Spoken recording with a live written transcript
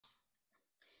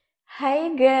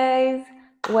Hi guys,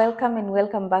 welcome and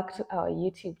welcome back to our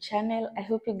YouTube channel. I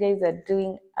hope you guys are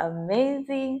doing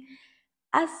amazing.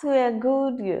 As we are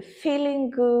good, we're feeling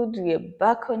good, we're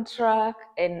back on track,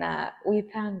 and we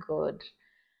thank God.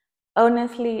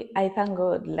 Honestly, I thank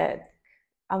God. Like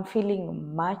I'm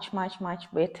feeling much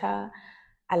better.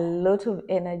 A lot of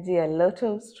energy, a lot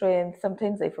of strength.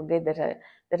 Sometimes I forget that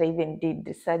I even did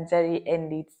the surgery,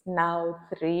 and it's now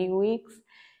 3 weeks.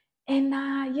 And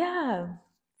yeah,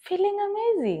 feeling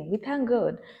amazing. We thank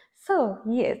God. So,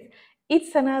 yes,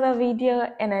 it's another video,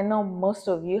 and I know most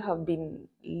of you have been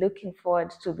looking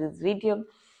forward to this video.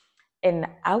 And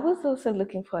I was also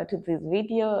looking forward to this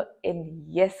video. And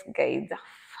yes, guys,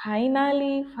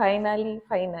 finally,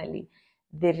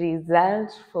 the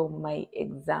result for my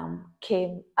exam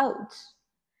came out.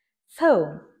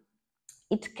 So,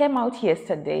 it came out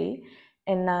yesterday,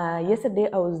 and yesterday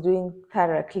I was doing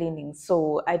thorough cleaning,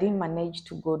 so I didn't manage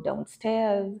to go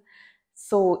downstairs.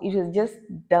 So it was just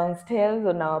downstairs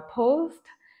on our post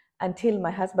until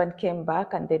my husband came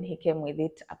back, and then he came with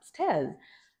it upstairs.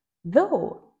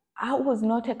 Though I was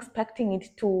not expecting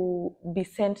it to be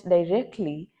sent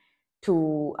directly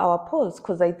to our post,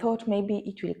 because I thought maybe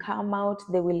it will come out,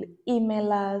 they will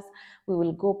email us, we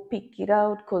will go pick it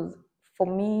out. Because for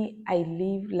me, I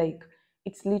live like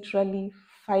it's literally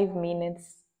 5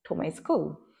 minutes to my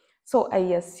school. So I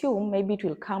assume maybe it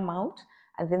will come out,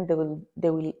 and then they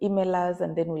will email us,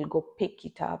 and then we'll go pick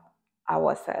it up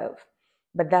ourselves.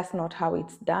 But that's not how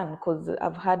it's done, because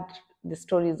I've had the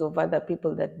stories of other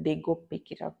people that they go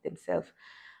pick it up themselves.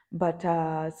 But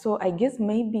so I guess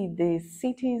maybe the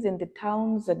cities and the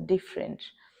towns are different.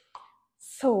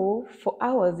 So for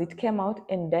ours, it came out,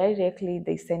 and directly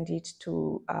they sent it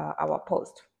to our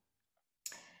post.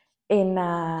 And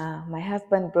my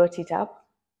husband brought it up.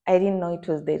 I didn't know it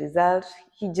was the result.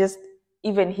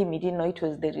 Even him, he didn't know it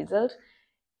was the result.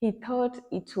 He thought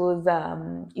it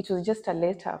was just a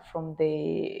letter from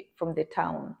the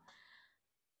town.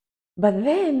 But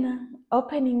then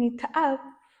opening it up,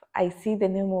 I see the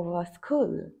name of our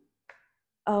school.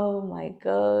 Oh my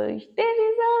gosh, the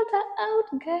results are out,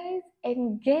 guys.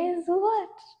 And guess what?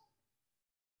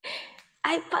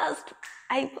 I passed.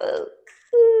 I passed.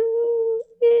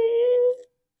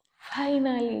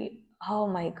 Finally. Oh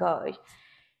my gosh.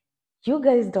 You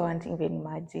guys don't even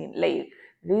imagine. Like,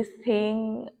 this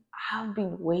thing, I've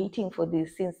been waiting for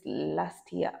this since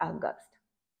last year, August.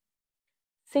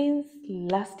 Since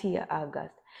last year,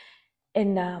 August.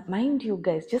 And mind you,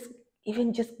 guys, just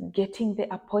getting the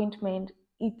appointment,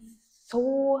 it's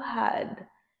so hard.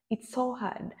 It's so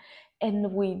hard.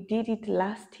 And we did it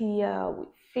last year, we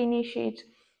finished it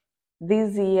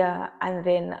this year, and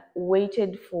then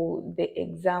waited for the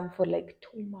exam for like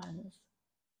 2 months.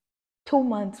 2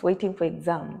 months waiting for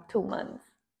exam, 2 months.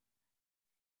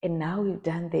 And now we've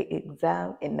done the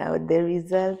exam, and now the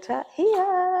results are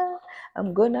here.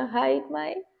 I'm gonna hide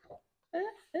my.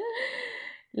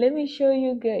 Let me show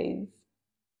you guys.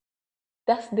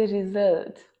 That's the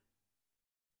result.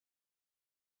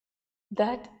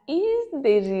 That is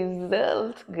the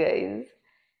result, guys.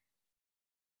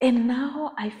 And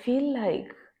now I feel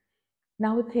like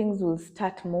now things will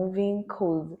start moving,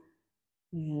 because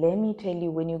let me tell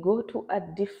you, when you go to a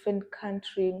different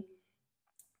country,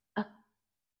 a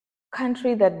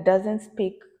country that doesn't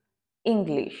speak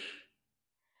English,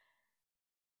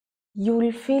 you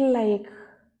will feel like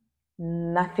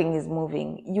nothing is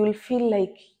moving. You will feel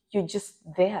like you're just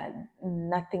there,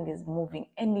 nothing is moving.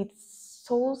 And it's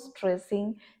so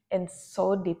stressing and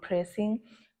so depressing,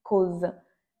 because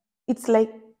it's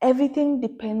like everything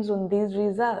depends on these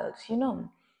results.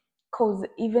 Because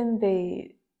even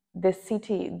the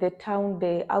city, the town,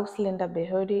 the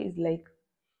Ausländerbehörde is like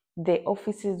the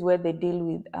offices where they deal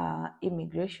with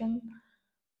immigration.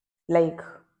 Like,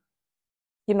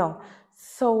 you know,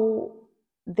 so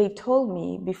they told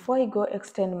me before I go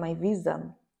extend my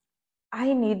visa,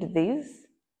 I need this,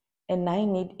 and I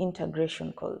need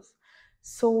integration calls.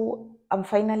 So I'm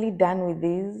finally done with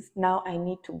this. Now I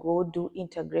need to go do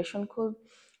integration calls.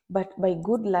 But by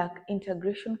good luck,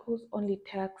 integration calls only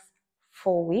takes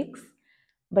 4 weeks.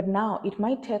 But now it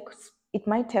might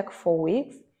take 4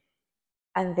 weeks,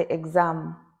 and the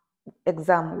exam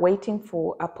waiting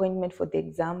for appointment for the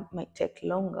exam might take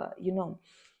longer.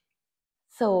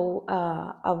 So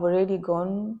I've already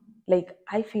gone. Like,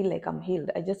 I feel like I'm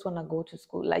healed. I just want to go to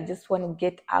school. I just want to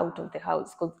get out of the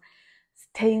house, because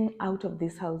staying out of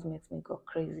this house makes me go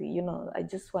crazy. I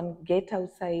just want to get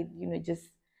outside.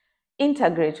 Just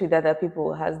integrate with other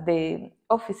people, as the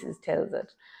offices tells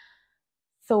us.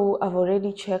 So I've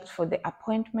already checked for the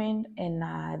appointment, and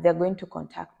they're going to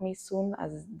contact me soon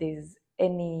as there's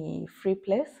any free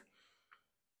place.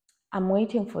 I'm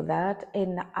waiting for that,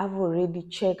 and I've already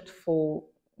checked for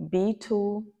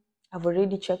B2. I've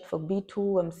already checked for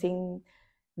B2. I'm seeing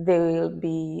there will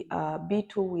be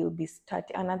B2 will be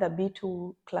starting, another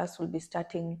B2 class will be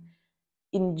starting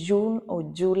in June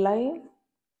or July.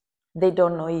 They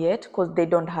don't know yet because they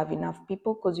don't have enough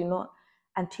people, because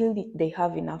until they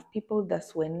have enough people,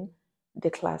 that's when the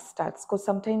class starts, because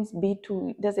sometimes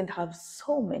B2 doesn't have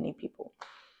so many people.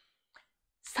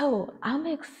 So I'm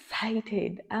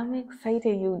excited.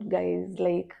 You guys.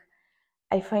 Like,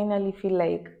 I finally feel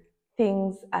like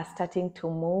things are starting to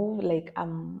move. Like,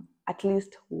 I'm at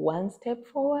least one step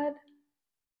forward,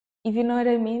 if you know what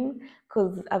I mean.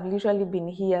 Because I've literally been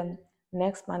here.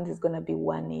 Next month is going to be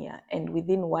 1 year. And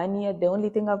within 1 year, the only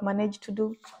thing I've managed to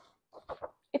do,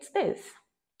 it's this,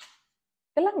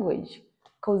 the language.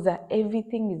 Because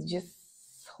everything is just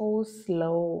so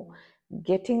slow.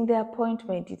 Getting the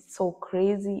appointment, it's so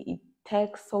crazy. It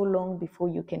takes so long before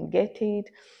you can get it.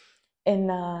 And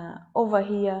over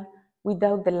here,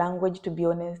 without the language, to be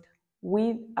honest,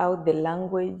 without the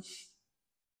language,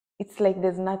 it's like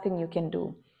there's nothing you can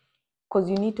do, because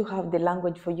you need to have the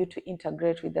language for you to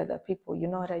integrate with other people. You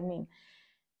know what I mean?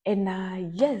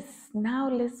 And yes, now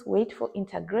let's wait for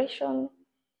integration.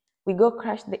 We go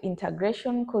crash the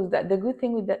integration, because the good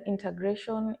thing with the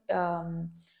integration,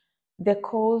 the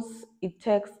course, it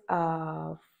takes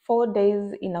 4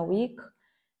 days in a week,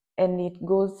 and it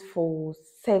goes for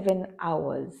 7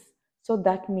 hours. So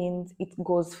that means it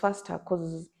goes faster,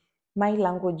 because my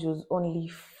language was only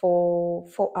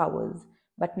four hours,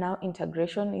 but now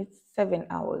integration is 7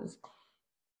 hours,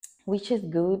 which is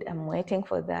good. I'm waiting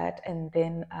for that. And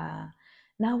then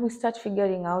now we start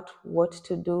figuring out what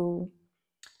to do,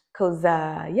 because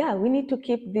yeah, we need to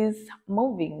keep this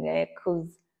moving,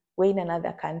 because we're in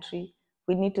another country.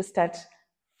 We need to start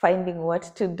finding what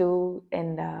to do.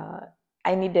 And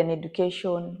I need an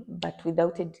education, but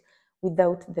without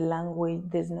the language,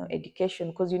 there's no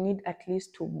education, because you need at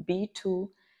least to B2.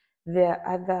 There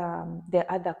are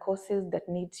other courses that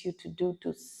needs you to do to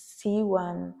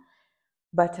C1.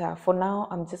 But for now,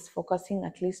 I'm just focusing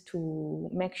at least to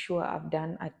make sure I've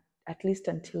done at least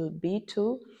until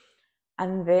B2,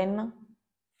 and then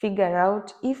figure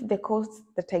out if the course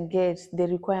that I get, they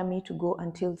require me to go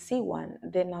until C1,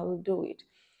 then I will do it.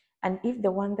 And if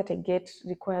the one that I get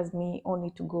requires me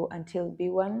only to go until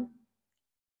B1,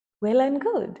 well and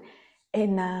good.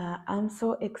 And I'm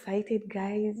so excited,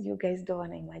 guys. You guys don't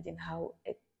want to imagine how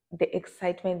the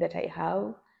excitement that I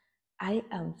have. I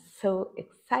am so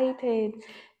excited.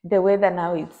 The weather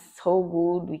now is so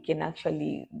good. We can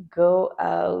actually go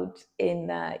out. And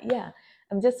yeah,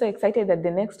 I'm just so excited that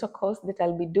the next course that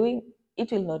I'll be doing,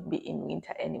 it will not be in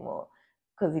winter anymore,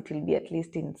 because it will be at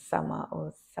least in summer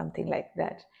or something like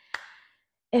that.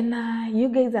 And you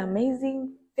guys are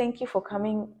amazing. Thank you for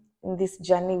coming in this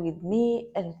journey with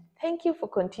me. And thank you for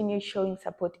continuing showing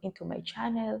support into my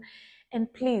channel.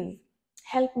 And please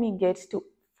help me get to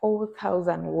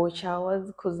 4,000 watch hours,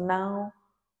 because now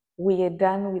we are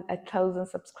done with 1,000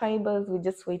 subscribers. We're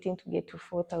just waiting to get to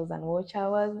 4,000 watch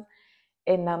hours.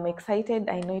 And I'm excited.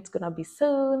 I know it's going to be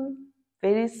soon,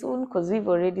 very soon, because we've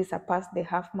already surpassed the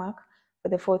half mark for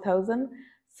the 4,000.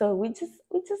 So we're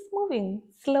just moving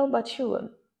slow but sure.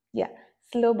 Yeah,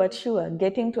 slow but sure.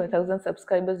 Getting to 1,000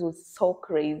 subscribers was so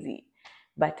crazy,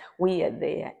 but we are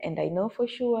there. And I know for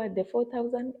sure the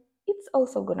 4,000, it's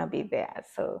also going to be there.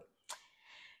 So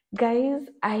guys,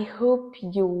 I hope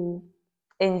you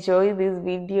enjoy this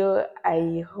video.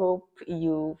 I hope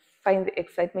you find the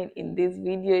excitement in this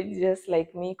video just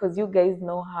like me, because you guys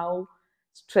know how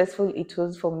stressful it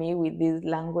was for me with this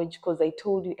language, because I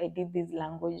told you I did this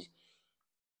language.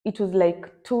 It was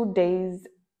like 2 days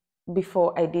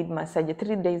before I did my surgery,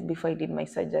 3 days before I did my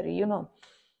surgery.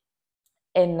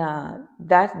 And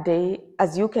that day,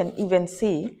 as you can even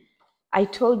see, I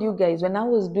told you guys when I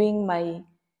was doing my,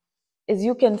 as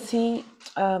you can see,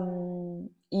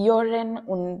 Joren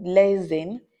und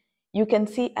Lesen, you can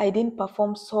see I didn't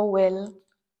perform so well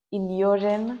in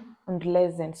Joren und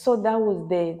Lesen. So that was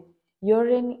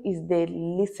Joren is the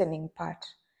listening part.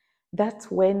 That's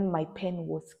when my pen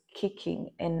was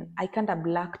kicking and I kind of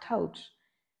blacked out.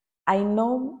 I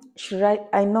know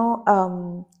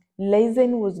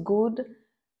Lesen was good,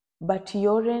 but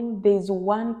Joren, there's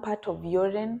one part of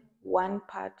Joren,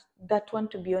 that one,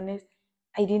 to be honest,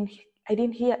 I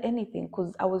didn't hear anything,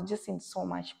 because I was just in so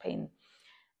much pain.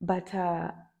 But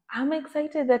I'm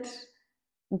excited that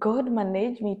God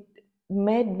made me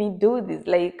do this.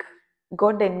 Like,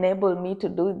 God enabled me to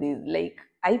do this. Like,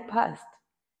 I passed.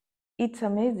 It's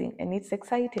amazing and it's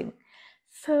exciting.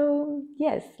 So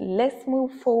yes, let's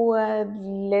move forward.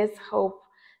 Let's hope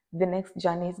the next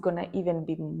journey is gonna even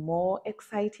be more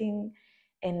exciting,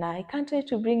 and I can't wait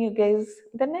to bring you guys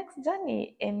the next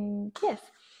journey. And yes,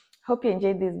 hope you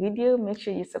enjoyed this video. Make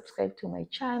sure you subscribe to my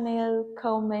channel,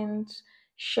 comment,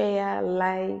 share,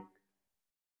 like,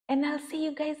 and I'll see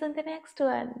you guys on the next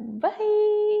one.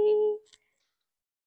 Bye.